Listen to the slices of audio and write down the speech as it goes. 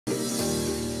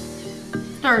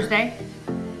Thursday.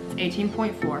 It's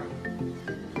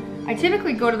 18.4. I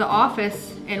typically go to the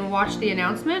office and watch the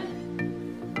announcement.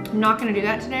 I'm not gonna do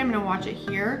that today. I'm gonna watch it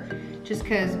here just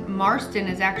because Marston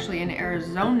is actually in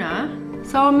Arizona.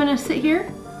 So I'm gonna sit here,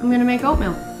 I'm gonna make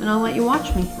oatmeal, and I'll let you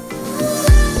watch me.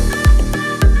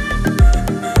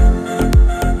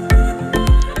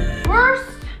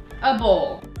 First, a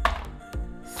bowl.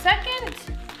 Second,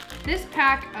 this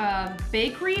pack of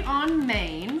Bakery on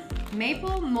Main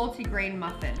Maple Multigrain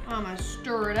Muffin. I'm gonna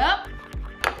stir it up.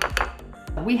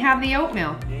 We have the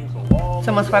oatmeal. It's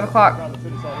almost 5 o'clock.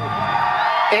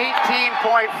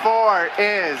 18.4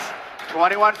 is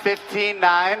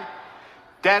 21:15.9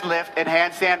 deadlift and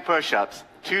handstand push-ups.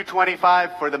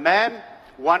 225 for the men,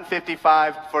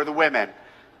 155 for the women.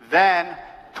 Then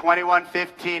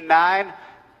 21:15.9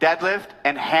 deadlift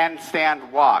and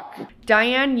handstand walk.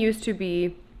 Diane used to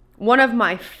be one of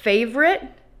my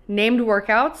favorite named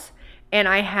workouts, and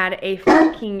I had a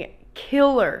freaking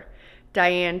killer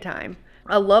Diane time.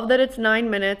 I love that it's 9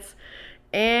 minutes,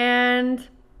 and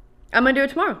I'm gonna do it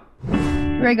tomorrow.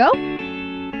 You ready to go?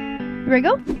 You ready to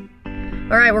go?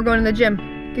 All right, we're going to the gym.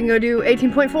 Can go do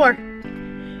 18.4.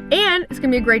 And it's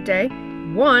gonna be a great day.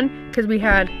 1, because we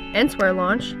had Encewear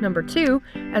launch, number 2,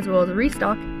 as well as a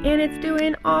restock, and it's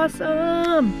doing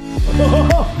awesome.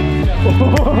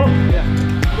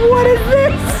 What is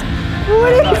this?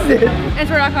 What is it?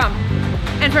 Encewear.com.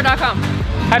 Encewear.com.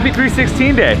 Happy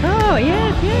 316 day. Oh,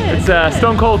 yes, yes. It's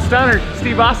Stone Cold Stunner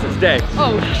Steve Austin's day.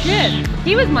 Oh, shit.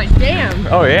 He was my jam.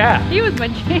 Oh, yeah. He was my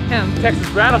jam. Texas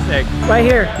Rattlesnake. Right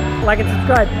here. Like and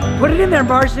subscribe. Put it in there,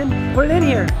 Marston. Put it in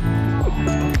here.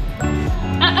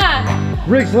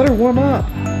 Riggs, let her warm up.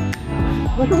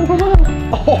 Let her warm up.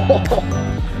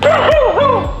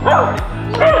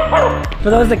 For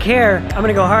those that care, I'm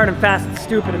gonna go hard and fast and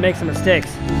stupid and make some mistakes.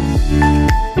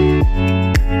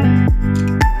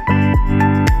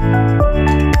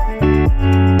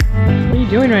 What are you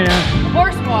doing right now?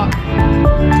 Horse walk.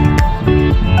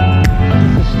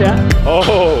 A step.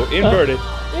 Oh, inverted.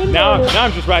 Now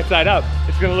I'm just right side up.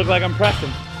 It's gonna look like I'm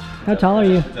pressing. How tall are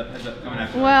you?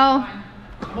 Well,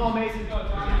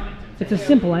 It's a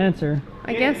simple answer.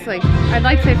 I guess like, I'd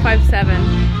like to say 5'7".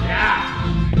 Yeah.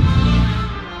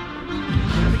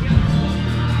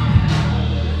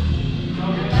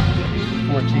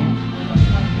 14.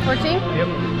 14? Yep.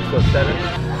 So 7.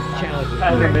 Challenge.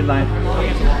 Midline.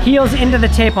 Heels into the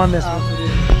tape on this one.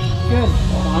 Good.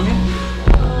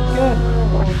 Good.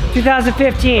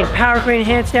 2015 Power Crane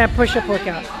Handstand Push-Up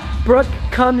Workout. Brooke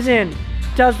comes in,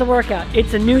 does the workout.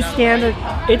 It's a new standard.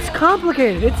 It's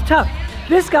complicated. It's tough.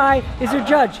 This guy is her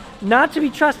judge. Not to be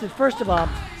trusted, first of all.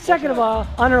 Second of all,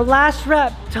 on her last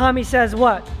rep, Tommy says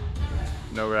what?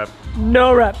 No rep.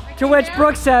 No rep. To which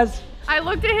Brooke says, I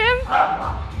looked at him.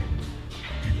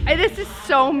 This is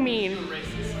so mean.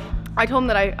 I told him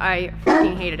that I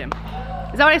fucking hated him.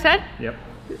 Is that what I said? Yep.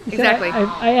 Exactly.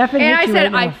 I effing hate and I you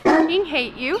said, right I fucking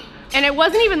hate you. And it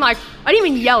wasn't even like, I didn't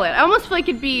even yell it. I almost feel like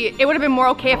it would have been more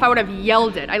okay if I would have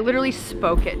yelled it. I literally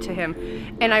spoke it to him.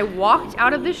 And I walked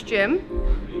out of this gym,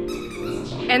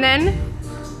 and then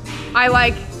I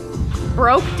like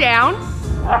broke down,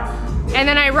 and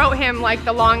then I wrote him like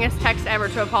the longest text ever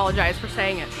to apologize for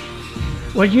saying it.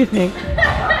 what do you think?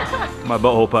 My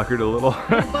butthole puckered a little.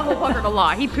 Butthole puckered a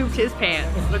lot. He pooped his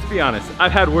pants. Let's be honest.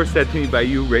 I've had worse said to me by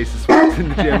you racist fucks in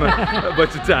the gym a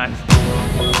bunch of times.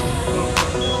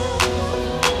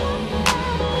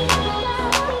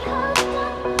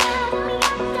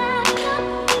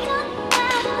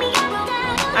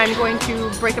 I'm going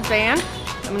to break up Diane.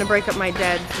 I'm going to break up my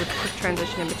deads with a quick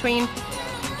transition in between.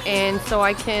 And so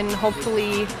I can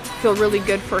hopefully feel really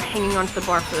good for hanging onto the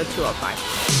bar for the 205.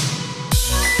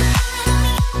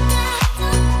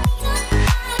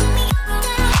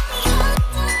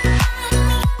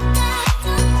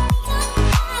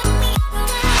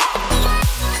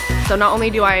 So not only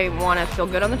do I want to feel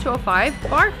good on the 205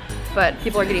 bar, but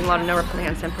people are getting a lot of no reps on the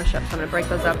handstand push-ups. So I'm gonna break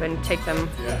those up and take them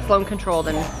slow and controlled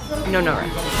and no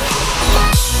reps.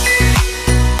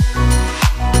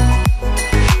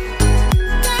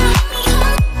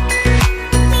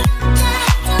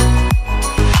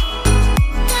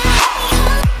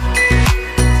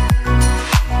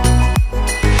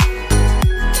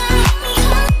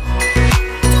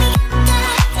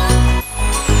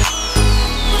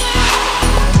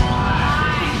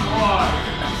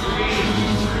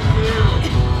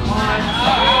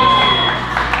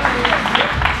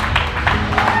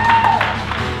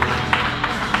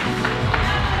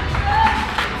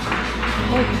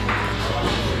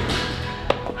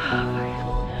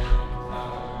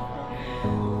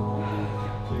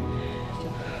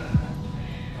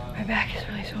 My back is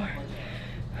really sore.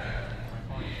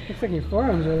 Looks like your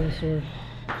forearms are really sore.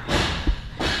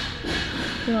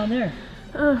 What's going on there?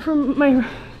 From my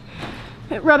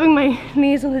rubbing my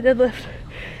knees on the deadlift.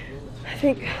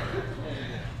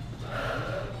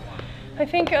 I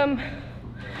think on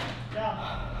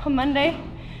Monday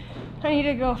I need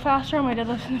to go faster on my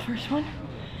deadlifts than the first one.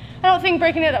 I don't think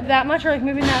breaking it up that much or like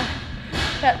moving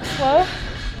that slow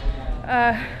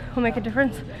will make a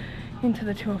difference into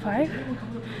the 205.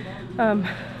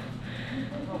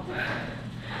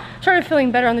 Started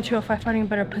feeling better on the 205, finding a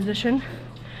better position.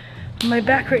 My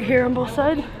back right here on both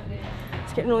sides,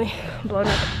 it's getting really blown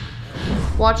up.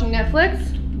 Watching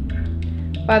Netflix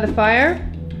by the fire.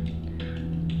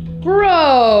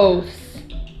 Gross.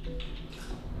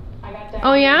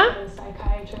 Oh yeah?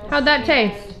 How'd that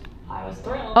taste? I was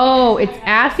thrilled. Oh, it's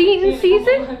ass eating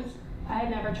season? I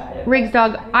had never tried it. Riggs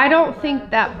dog, I don't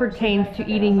think that pertains to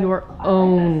eating your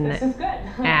own This is good.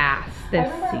 ass this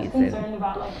I was season. concerned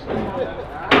about like,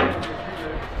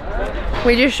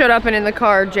 We just showed up and in the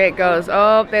car, Jake goes,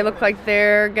 oh, they look like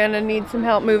they're gonna need some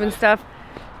help moving stuff.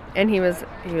 And he was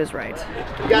right.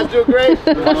 You guys do great.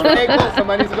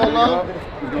 Somebody needs to go low.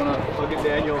 Look at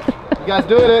Daniel. You guys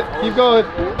doing it. Keep going.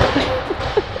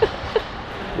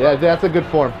 Yeah, that's a good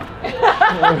form.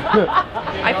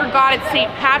 I forgot it's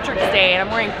St. Patrick's Day and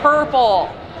I'm wearing purple.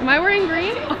 Am I wearing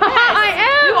green? I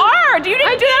am. You are. You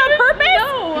didn't do that on purpose?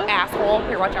 No. Asshole.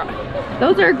 Here, watch out.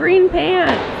 Those are green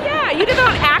pants. Yeah, you did that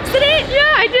on accident?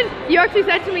 Yeah, I did. You actually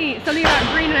said to me something about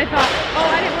green and I thought, oh,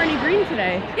 I didn't wear any green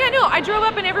today. Yeah, no, I drove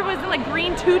up and everyone was in like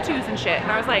green tutus and shit.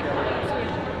 And I was like,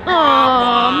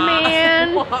 oh,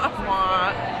 man.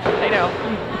 I know.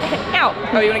 Ow.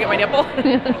 Oh, you want to get my nipple?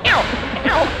 Ow.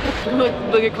 Ow.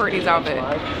 Look at Courtney's outfit.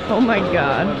 Oh my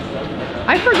God.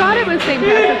 I forgot it was St.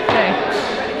 Patrick's Day.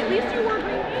 At least you wore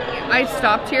green. I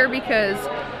stopped here because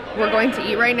we're going to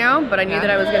eat right now, but I knew that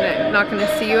I was not gonna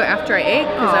see you after I ate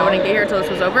because I wouldn't get here until this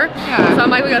was over. Yeah. So I'm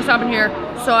like, we gotta stop in here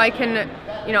so I can,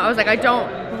 you know, I was like, I gotta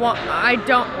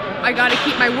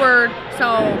keep my word so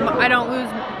I don't lose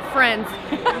friends.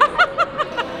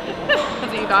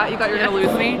 That's what you thought? You thought you were gonna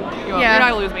lose me? You're Yeah. not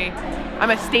gonna lose me. I'm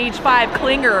a stage 5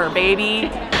 clinger, baby.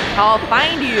 I'll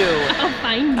find you. I'll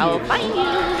find you.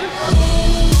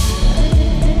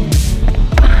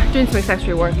 Doing some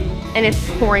accessory work, and it's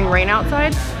pouring rain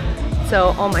outside,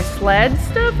 so all my sled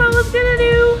stuff I was gonna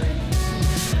do,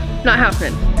 not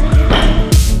happening.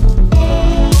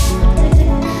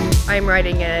 I'm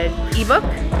writing an ebook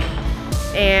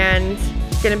and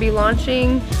gonna be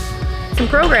launching some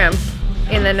programs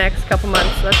in the next couple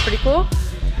months, so that's pretty cool.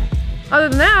 Other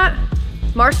than that,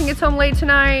 Marcin gets home late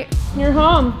tonight. You're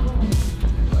home.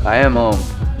 I am home.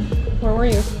 Where were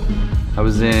you? I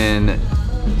was in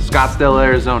Scottsdale,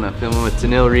 Arizona, filming with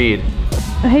Tanil Reed.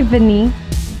 Hey, Vinny.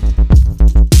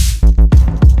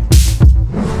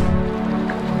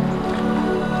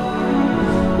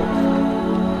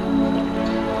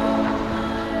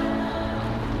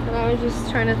 I was just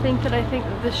trying to think that I think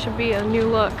that this should be a new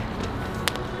look.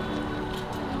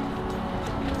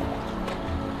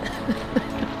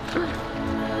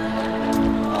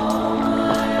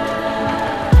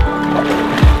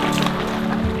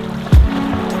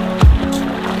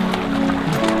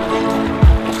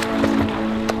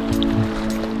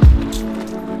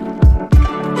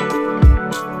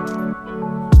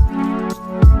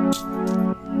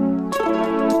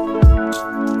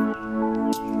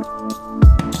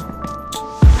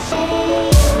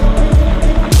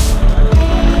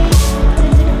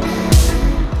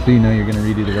 So you know you're gonna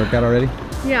redo the workout already?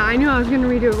 Yeah, I knew I was gonna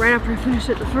redo it right after I finished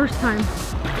it the first time.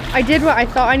 I did what I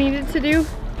thought I needed to do.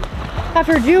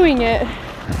 After doing it,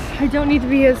 I don't need to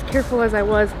be as careful as I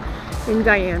was in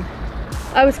Diane.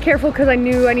 I was careful because I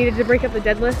knew I needed to break up the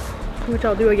deadlifts, which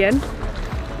I'll do again.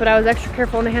 But I was extra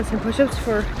careful on the handstand push-ups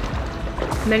for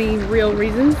many real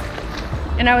reasons.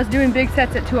 And I was doing big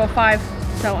sets at 205,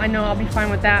 so I know I'll be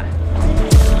fine with that.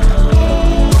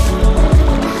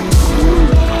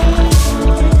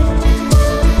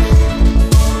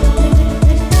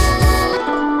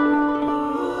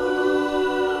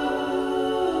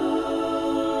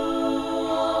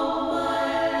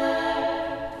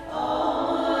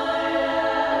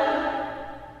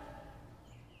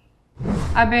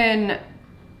 I've been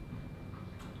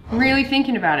really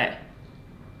thinking about it,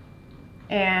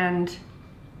 and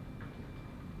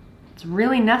it's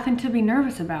really nothing to be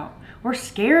nervous about or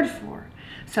scared for.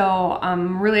 So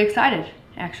I'm really excited,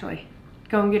 actually.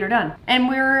 Go and get her done. And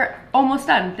we're almost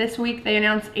done. This week they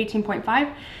announced 18.5.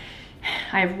 I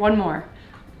have one more.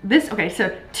 Okay,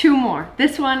 so 2 more.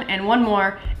 This one and 1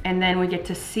 more, and then we get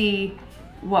to see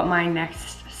what my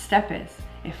next step is.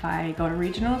 If I go to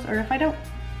regionals or if I don't.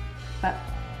 But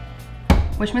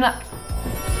wish me luck.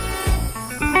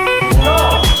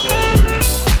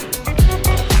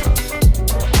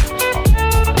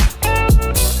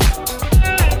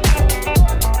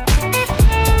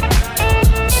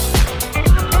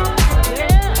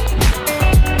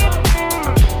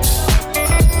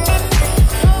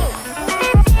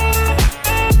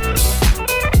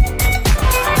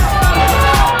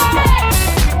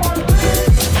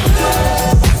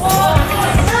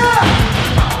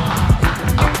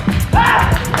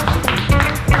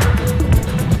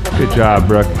 Good job,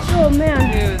 Brooke. Oh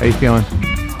man. How you feeling?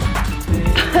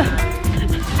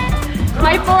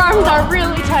 My forearms are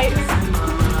really tight.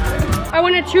 I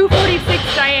went a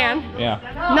 246 Diane.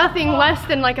 Yeah. Nothing less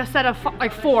than like a set of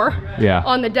like 4. Yeah.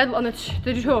 On the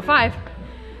 205,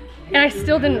 and I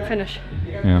still didn't finish.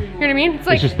 Yeah. You know what I mean? It's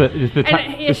like it's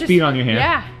the speed on your hand.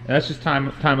 Yeah. And that's just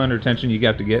time under tension you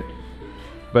got to get.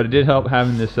 But it did help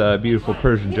having this beautiful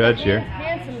Persian judge here.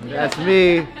 That's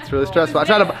me. It's really stressful. I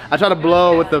try to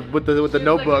blow with the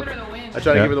notebook. I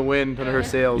try to give her the wind under her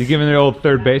sails. You giving the old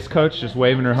third base coach, just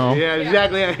waving her home? Yeah,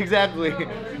 exactly, exactly.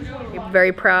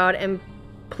 Very proud and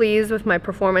pleased with my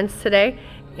performance today,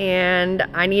 and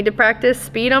I need to practice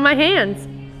speed on my hands,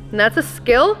 and that's a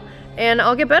skill, and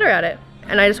I'll get better at it.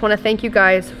 And I just want to thank you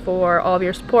guys for all of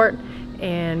your support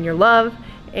and your love,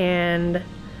 and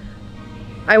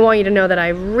I want you to know that I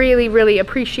really, really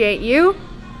appreciate you.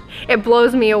 It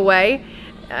blows me away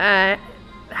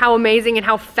how amazing and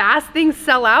how fast things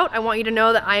sell out. I want you to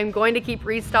know that I am going to keep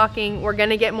restocking. We're going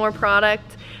to get more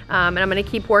product, and I'm going to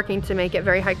keep working to make it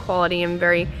very high quality and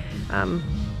very,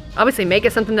 obviously make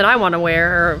it something that I want to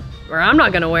wear, or I'm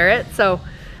not going to wear it. So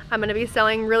I'm going to be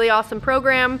selling really awesome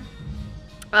program.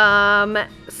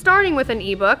 Starting with an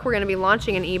ebook. We're going to be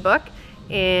launching an ebook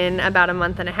in about a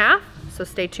month and a half, so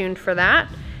stay tuned for that.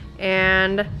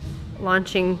 And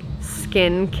launching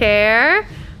skincare.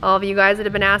 All of you guys that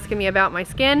have been asking me about my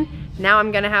skin, now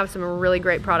I'm gonna have some really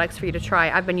great products for you to try.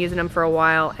 I've been using them for a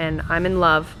while and I'm in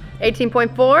love.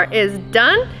 18.4 is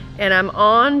done and I'm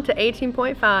on to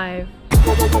 18.5.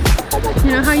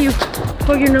 You know how you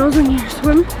plug your nose when you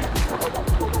swim?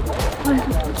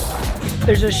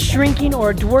 There's a shrinking or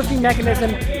a dwarfing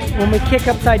mechanism when we kick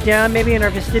upside down, maybe in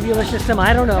our vestibular system,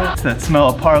 I don't know. It's that smell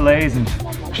of parlays and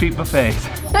cheap buffets.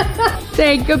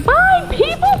 Say goodbye,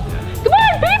 people!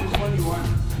 Goodbye,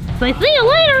 people! Say see you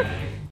later!